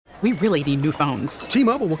We really need new phones.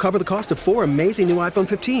 T-Mobile will cover the cost of 4 amazing new iPhone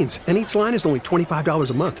 15s, and each line is only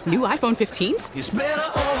 $25 a month. New iPhone 15s? It's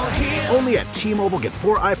better over here. Only at T-Mobile, get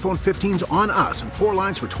 4 iPhone 15s on us and 4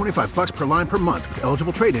 lines for $25 per line per month with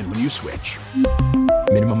eligible trade-in when you switch.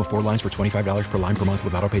 Minimum of 4 lines for $25 per line per month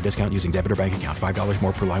with autopay discount using debit or bank account. $5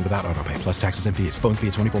 more per line without autopay, plus taxes and fees. Phone fee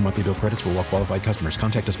at 24 monthly bill credits for well-qualified customers.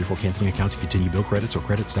 Contact us before canceling account to continue bill credits or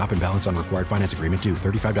credit stop and balance on required finance agreement due.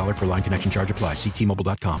 $35 per line connection charge applies. See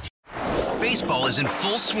T-Mobile.com. Baseball is in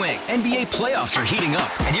full swing. NBA playoffs are heating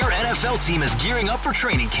up, and your NFL team is gearing up for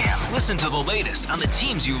training camp. Listen to the latest on the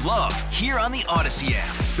teams you love here on the Odyssey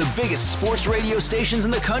app. The biggest sports radio stations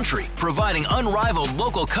in the country, providing unrivaled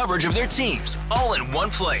local coverage of their teams, all in one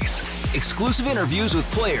place. Exclusive interviews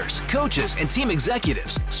with players, coaches, and team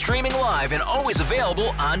executives, streaming live and always available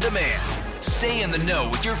on demand. Stay in the know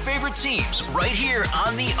with your favorite teams right here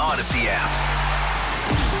on the Odyssey app.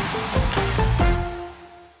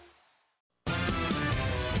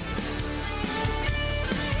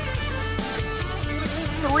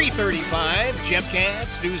 3:35, Jeff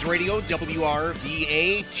Katz, News Radio,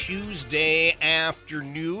 WRVA, Tuesday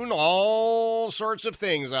afternoon. All sorts of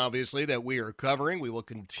things, obviously, that we are covering. We will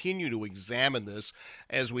continue to examine this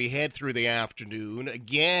as we head through the afternoon.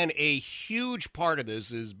 Again, a huge part of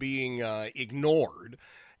this is being ignored,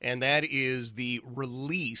 and that is the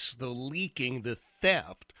release, the leaking, the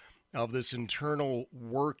theft of this internal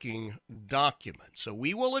working document. So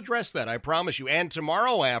we will address that, I promise you. And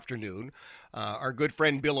tomorrow afternoon, our good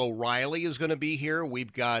friend Bill O'Reilly is going to be here.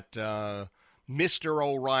 We've got Mr.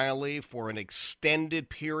 O'Reilly for an extended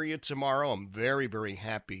period tomorrow. I'm very, very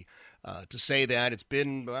happy to say that. It's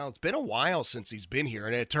been a while since he's been here.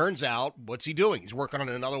 And it turns out, what's he doing? He's working on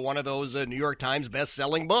another one of those New York Times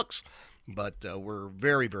best-selling books. But we're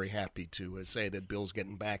very, very happy to say that Bill's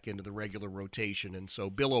getting back into the regular rotation. And so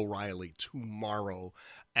Bill O'Reilly tomorrow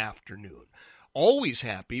afternoon. Always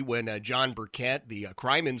happy when John Burkett, the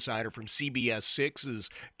crime insider from CBS 6, is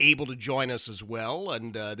able to join us as well.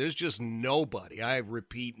 And there's just nobody, I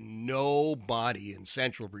repeat, nobody in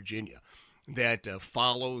Central Virginia that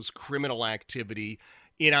follows criminal activity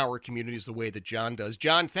in our communities the way that John does.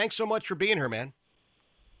 John, thanks so much for being here, man.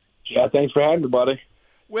 Yeah, thanks for having me, buddy.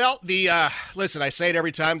 Well, listen, I say it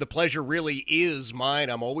every time, the pleasure really is mine.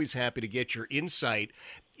 I'm always happy to get your insight.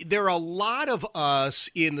 There are a lot of us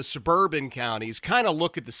in the suburban counties kind of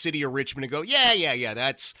look at the city of Richmond and go, yeah,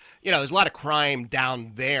 that's, there's a lot of crime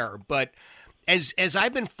down there. But as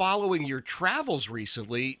I've been following your travels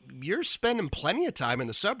recently, you're spending plenty of time in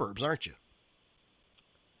the suburbs, aren't you?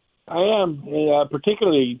 I am,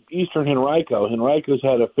 particularly eastern Henrico. Henrico's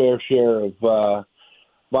had a fair share of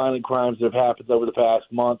violent crimes that have happened over the past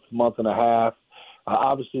month and a half.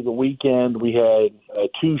 Obviously, the weekend we had a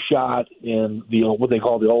 2-shot in what they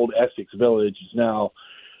call the old Essex Village. It's now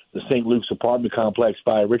the St. Luke's apartment complex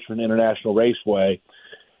by Richmond International Raceway.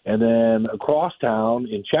 And then across town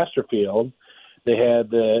in Chesterfield, they had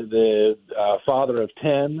the father of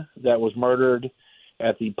 10 that was murdered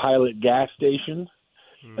at the Pilot gas station.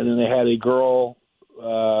 And then they had a girl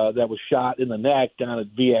that was shot in the neck down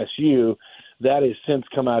at VSU. That has since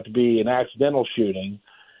come out to be an accidental shooting.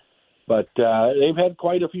 But they've had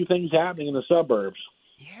quite a few things happening in the suburbs.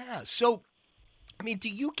 Yeah. So, do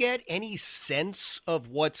you get any sense of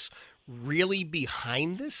what's really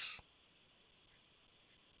behind this?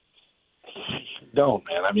 Don't,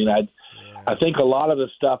 man. I think a lot of the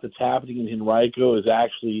stuff that's happening in Henrico is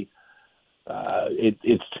actually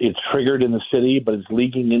it's triggered in the city, but it's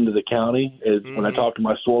leaking into the county. When I talk to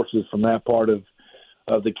my sources from that part of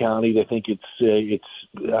the county, they think it's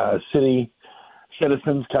city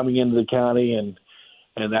citizens coming into the county, and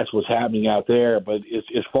that's what's happening out there. But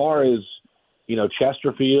as far as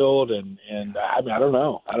Chesterfield and I don't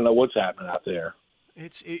know what's happening out there.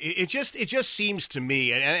 It just seems to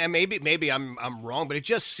me, and maybe I'm wrong, but it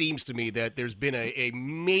just seems to me that there's been a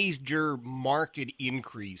major market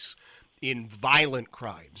increase in violent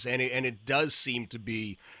crimes, and it does seem to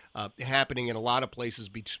be happening in a lot of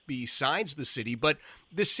places besides the city. But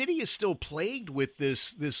the city is still plagued with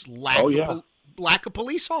this lack of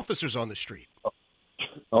police officers on the street.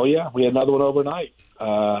 Oh yeah, we had another one overnight.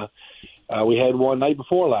 We had one night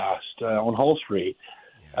before last on Hull Street.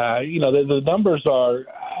 The numbers are,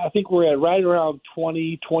 I think we're at right around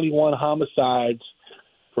 21 homicides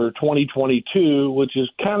for 2022, which is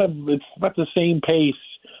it's about the same pace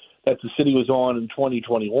that the city was on in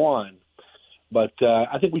 2021. But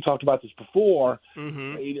I think we talked about this before.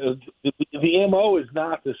 Mm-hmm. The MO is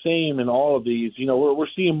not the same in all of these. We're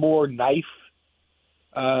seeing more knife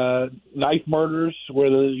murders where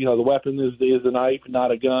the weapon is a knife,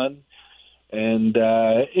 not a gun. And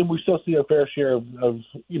we still see a fair share of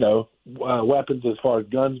weapons as far as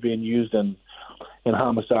guns being used in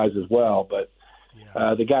homicides as well. But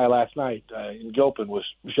the guy last night in Gilpin was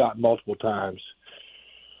shot multiple times.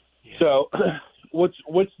 Yeah. So what's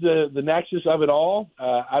the nexus of it all?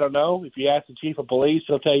 I don't know. If you ask the chief of police,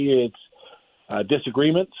 he'll tell you it's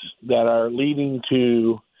disagreements that are leading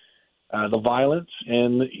to the violence.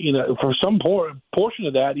 And, for some portion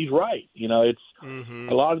of that, he's right. It's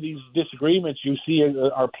a lot of these disagreements you see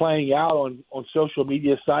are playing out on social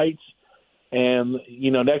media sites. And,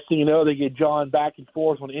 next thing you know, they get jawing back and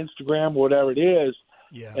forth on Instagram or whatever it is.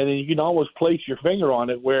 Yeah. And then you can almost place your finger on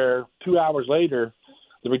it where 2 hours later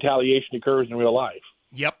the retaliation occurs in real life.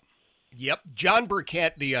 Yep. John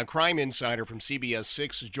Burkett, the crime insider from CBS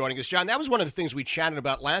 6, is joining us. John, that was one of the things we chatted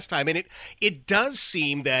about last time, and it does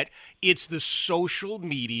seem that it's the social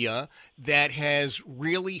media that has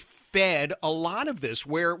really fed a lot of this,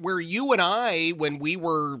 where you and I, when we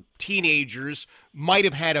were teenagers, might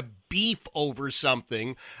have had a beef over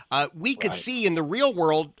something. We could see in the real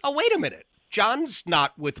world, oh, wait a minute. John's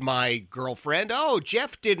not with my girlfriend. Oh,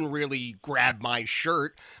 Jeff didn't really grab my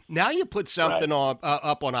shirt. Now you put something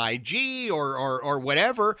up on IG or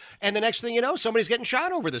whatever, and the next thing you know, somebody's getting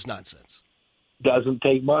shot over this nonsense. Doesn't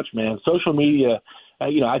take much, man. Social media,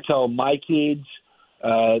 I tell my kids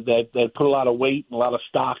that put a lot of weight and a lot of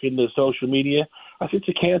stock into social media. I think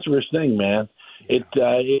it's a cancerous thing, man. Yeah.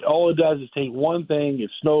 It all it does is take one thing,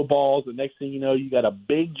 it snowballs. The next thing you know, you got a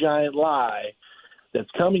big giant lie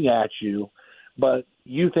that's coming at you, but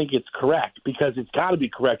you think it's correct because it's got to be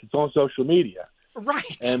correct. It's on social media,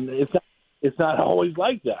 right? And it's not always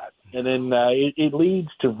like that. And then it leads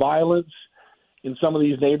to violence in some of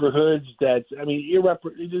these neighborhoods. That's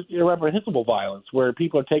irreprehensible violence where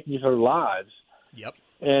people are taking each other's lives. Yep.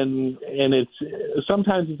 And it's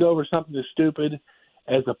sometimes it's over something as stupid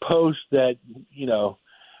as a post that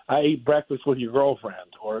I ate breakfast with your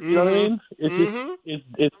girlfriend, or you know what I mean.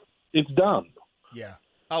 It's dumb. Yeah.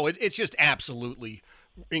 Oh, it's just absolutely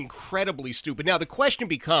incredibly stupid. Now, the question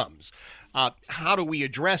becomes, how do we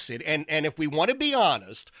address it? And if we want to be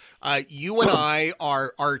honest, you and I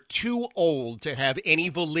are too old to have any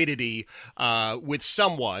validity with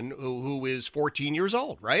someone who is 14 years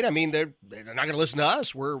old, right? I mean, they're not going to listen to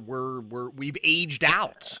us. We've aged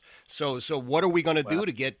out. So what are we going to do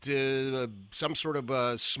to get some sort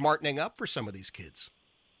of smartening up for some of these kids?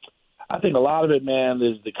 I think a lot of it, man,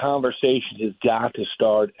 is the conversation has got to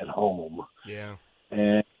start at home. Yeah.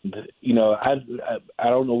 And, I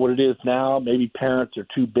don't know what it is now. Maybe parents are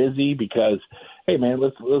too busy because, hey, man,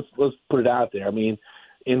 let's put it out there. I mean,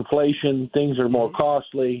 inflation, things are more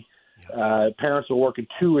costly. Yeah. Parents are working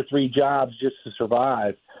 2 or 3 jobs just to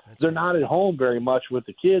survive. They're not at home very much with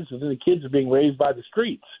the kids, and then the kids are being raised by the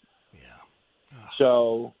streets. Yeah.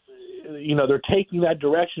 So, they're taking that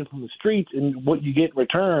direction from the streets, and what you get in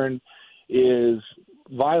return is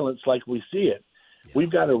violence like we see it. Yeah. We've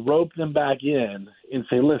got to rope them back in and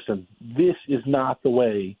say, listen, this is not the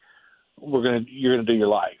way you're going to do your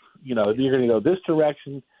life. You're going to go this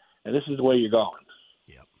direction, and this is the way you're going.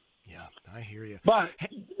 Yep. Yeah, I hear you. But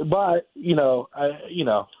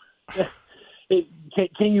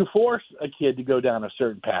can you force a kid to go down a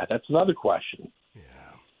certain path? That's another question. Yeah.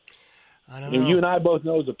 I don't know. You and I both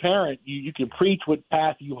know as a parent, you can preach what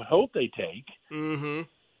path you hope they take. Mm-hmm.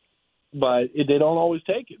 But they don't always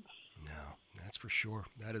take it. No, that's for sure.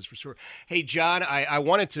 That is for sure. Hey, John, I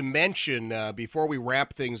wanted to mention before we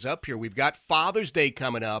wrap things up here, we've got Father's Day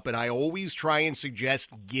coming up, and I always try and suggest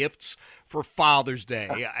gifts for Father's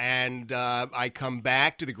Day. And I come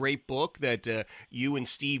back to the great book that you and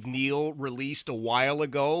Steve Neal released a while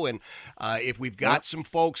ago. And if we've got some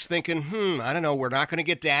folks thinking, I don't know, we're not going to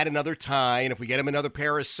get Dad another tie, and if we get him another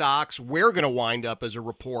pair of socks, we're going to wind up as a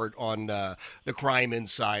report on the Crime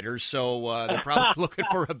Insiders. So they're probably looking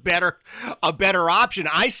for a better option.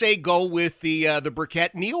 I say go with the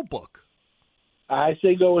Burkett Neal book. I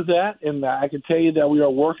say go with that, and I can tell you that we are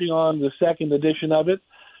working on the second edition of it.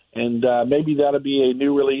 And maybe that'll be a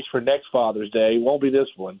new release for next Father's Day. It won't be this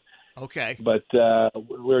one. Okay. But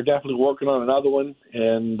we're definitely working on another one.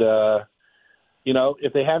 And,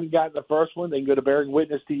 if they haven't gotten the first one, they can go to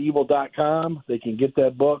bearingwitnesstoevil.com. They can get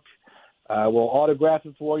that book. We'll autograph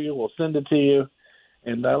it for you. We'll send it to you.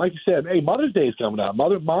 And like you said, hey, Mother's Day is coming up.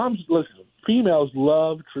 Moms, listen, females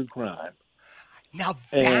love true crime. Now,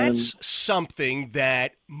 that's something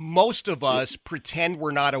that most of us pretend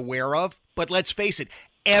we're not aware of. But let's face it.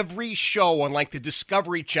 Every show on like the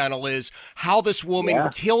Discovery Channel is how this woman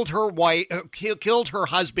killed her wife, killed her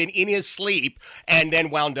husband in his sleep, and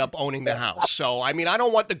then wound up owning the house. So, I mean, I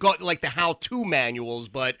don't want the how-to manuals,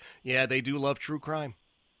 but yeah, they do love true crime.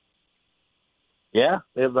 Yeah,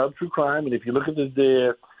 they love true crime, and if you look at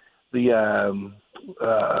the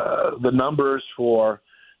numbers for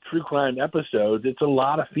true crime episodes, it's a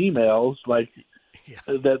lot of females that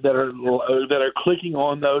are clicking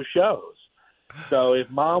on those shows. So if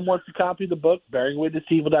mom wants to copy the book,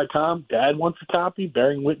 bearingwitnesstoevil.com. Dad wants a copy,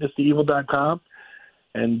 bearingwitnesstoevil.com.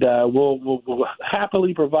 And we'll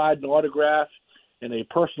happily provide an autograph and a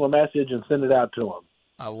personal message and send it out to them.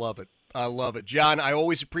 I love it. I love it. John, I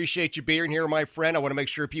always appreciate you being here, my friend. I want to make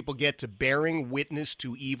sure people get to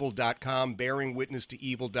bearingwitnesstoevil.com,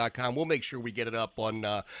 bearingwitnesstoevil.com. We'll make sure we get it up on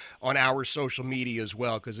our social media as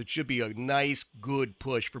well, because it should be a nice, good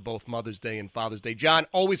push for both Mother's Day and Father's Day. John,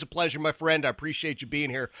 always a pleasure, my friend. I appreciate you being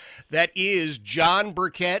here. That is John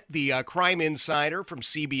Burkett, the crime insider from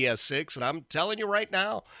CBS 6, and I'm telling you right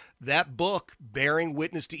now, that book, Bearing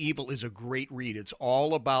Witness to Evil, is a great read. It's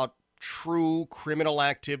all about true criminal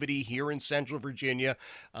activity here in Central Virginia.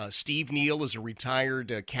 Steve Neal is a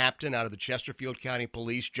retired captain out of the Chesterfield County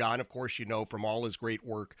Police. John, of course, you know from all his great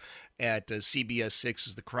work at CBS 6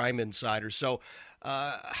 as the crime insider. So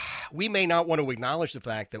we may not want to acknowledge the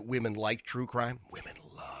fact that women like true crime. Women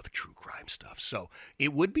love true crime stuff. So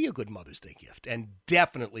it would be a good Mother's Day gift and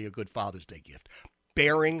definitely a good Father's Day gift.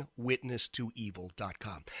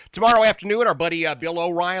 bearingwitnesstoevil.com. Tomorrow afternoon, our buddy Bill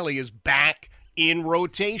O'Reilly is back in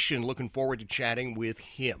rotation. Looking forward to chatting with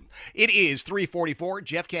him. It is 3:44.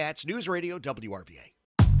 Jeff Katz, News Radio WRVA.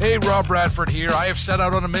 Hey, Rob Bradford here. I have set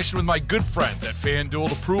out on a mission with my good friends at FanDuel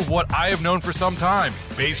to prove what I have known for some time.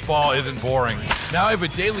 Baseball isn't boring. Now I have a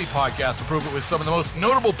daily podcast to prove it with some of the most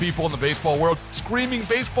notable people in the baseball world, screaming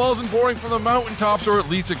baseball isn't boring from the mountaintops, or at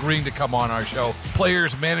least agreeing to come on our show.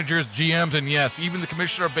 Players, managers, GMs, and yes, even the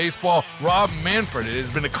commissioner of baseball, Rob Manfred. It has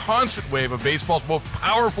been a constant wave of baseball's most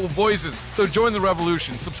powerful voices. So join the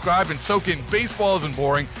revolution. Subscribe and soak in Baseball Isn't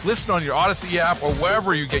Boring. Listen on your Odyssey app or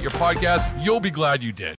wherever you get your podcasts. You'll be glad you did.